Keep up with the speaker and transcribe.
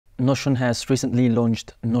Notion has recently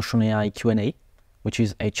launched Notion AI Q&A, which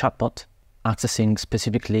is a chatbot accessing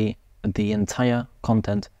specifically the entire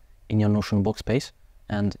content in your Notion workspace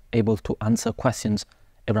and able to answer questions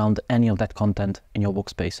around any of that content in your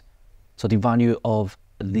workspace. So the value of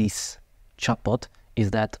this chatbot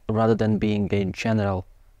is that rather than being a general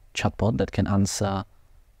chatbot that can answer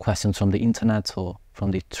questions from the internet or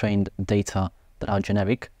from the trained data that are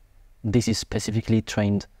generic, this is specifically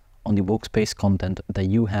trained on the workspace content that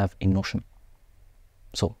you have in Notion.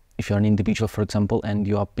 So if you're an individual, for example, and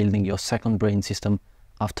you are building your second brain system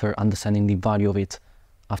after understanding the value of it,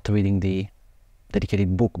 after reading the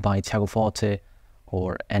dedicated book by Tiago Forte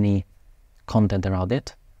or any content around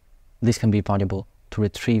it, this can be valuable to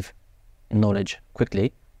retrieve knowledge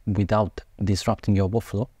quickly without disrupting your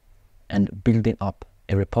workflow and building up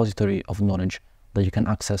a repository of knowledge that you can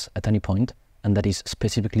access at any point and that is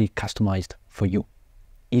specifically customized for you.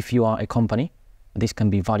 If you are a company, this can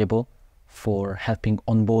be valuable for helping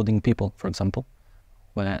onboarding people, for example,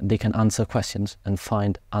 where they can answer questions and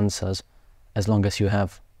find answers as long as you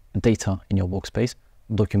have data in your workspace,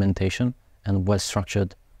 documentation, and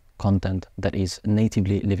well-structured content that is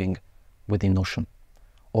natively living within Notion.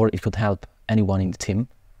 Or it could help anyone in the team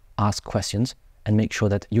ask questions and make sure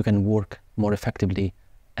that you can work more effectively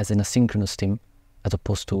as an asynchronous team, as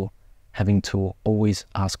opposed to having to always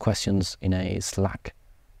ask questions in a Slack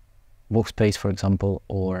workspace, for example,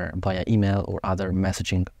 or via email or other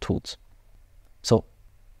messaging tools. So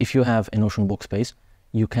if you have a Notion workspace,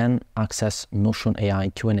 you can access Notion AI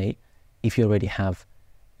Q&A if you already have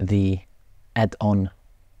the add-on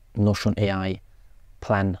Notion AI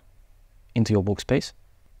plan into your workspace,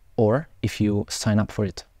 or if you sign up for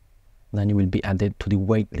it, then you will be added to the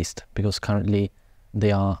wait list, because currently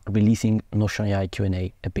they are releasing Notion AI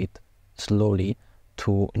Q&A a bit slowly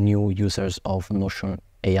to new users of Notion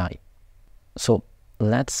AI. So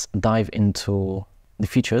let's dive into the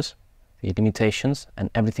features, the limitations, and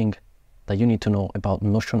everything that you need to know about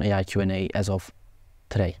Notion AI Q&A as of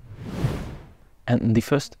today. And the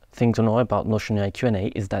first thing to know about Notion AI Q&A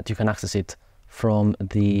is that you can access it from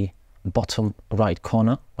the bottom right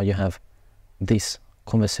corner, where you have this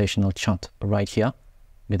conversational chat right here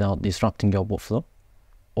without disrupting your workflow,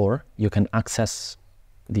 or you can access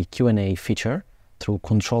the Q&A feature through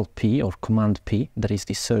Control P or Command P, that is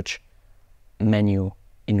the search menu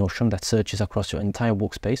in Notion that searches across your entire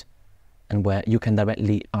workspace and where you can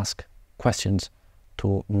directly ask questions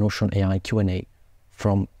to Notion AI Q&A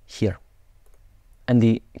from here. And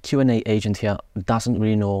the Q&A agent here doesn't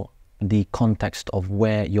really know the context of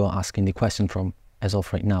where you're asking the question from as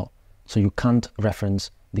of right now. So you can't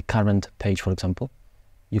reference the current page, for example.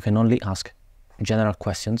 You can only ask general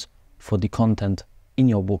questions for the content in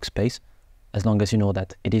your workspace, as long as you know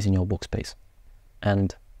that it is in your workspace.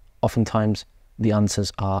 And oftentimes the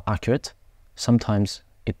answers are accurate. Sometimes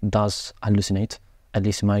it does hallucinate, at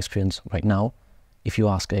least in my experience right now. If you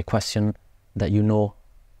ask a question that you know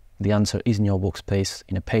the answer is in your workspace,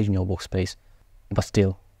 in a page in your workspace, but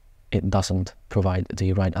still it doesn't provide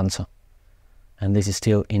the right answer. And this is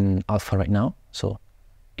still in alpha right now, so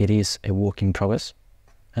it is a work in progress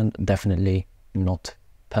and definitely not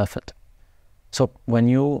perfect. So when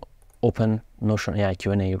you open Notion AI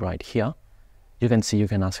Q&A right here, you can see you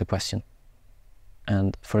can ask a question.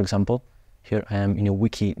 And for example, here I am in a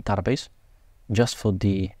wiki database, just for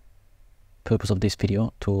the purpose of this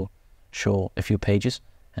video to show a few pages.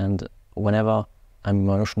 And whenever I'm in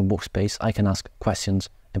my Notion workspace, I can ask questions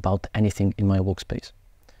about anything in my workspace.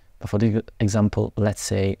 But for this example, let's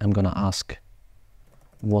say I'm gonna ask,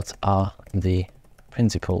 what are the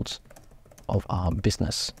principles of our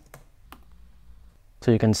business?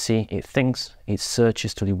 So you can see it thinks, it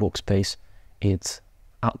searches to the workspace, it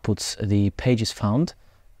outputs the pages found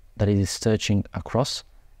that it is searching across,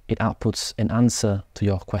 it outputs an answer to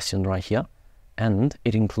your question right here, and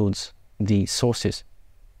it includes the sources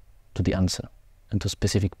to the answer and to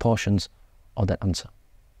specific portions of that answer.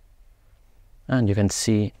 And you can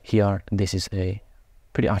see here, this is a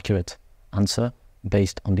pretty accurate answer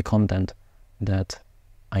based on the content that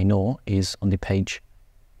I know is on the page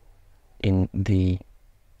in the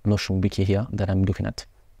Notion wiki here that I'm looking at.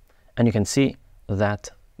 And you can see that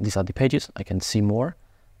these are the pages. I can see more.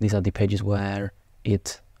 These are the pages where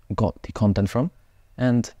it got the content from,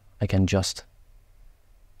 and I can just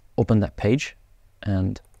open that page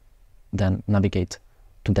and then navigate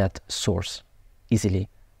to that source easily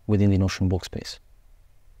within the Notion workspace.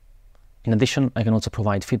 In addition, I can also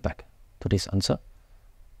provide feedback to this answer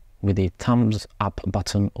with the thumbs up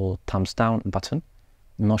button or thumbs down button.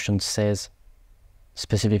 Notion says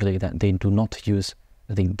specifically that they do not use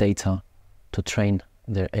the data to train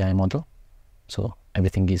their AI model. So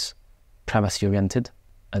everything is privacy oriented,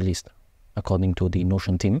 at least according to the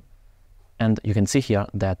Notion team. And you can see here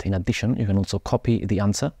that in addition, you can also copy the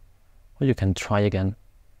answer, or you can try again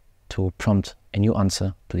to prompt a new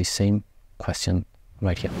answer to the same question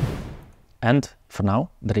right here. And for now,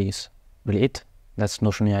 that is really it. That's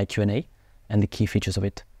Notion AI Q&A and the key features of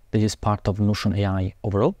it. This is part of Notion AI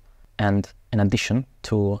overall. And in addition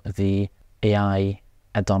to the AI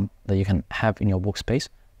add-on that you can have in your workspace,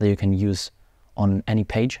 that you can use on any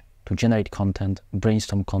page to generate content,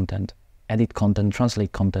 brainstorm content, edit content,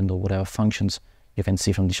 translate content, or whatever functions you can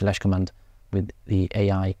see from the / command with the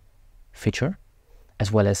AI feature,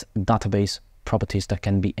 as well as database properties that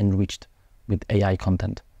can be enriched with AI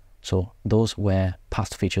content. So those were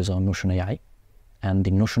past features on Notion AI, and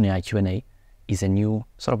the Notion AI Q&A is a new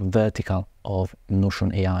sort of vertical of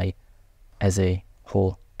Notion AI as a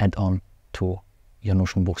whole add-on to your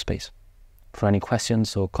Notion workspace. For any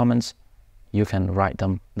questions or comments, you can write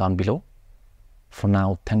them down below. For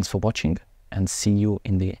now, thanks for watching and see you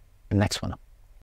in the next one.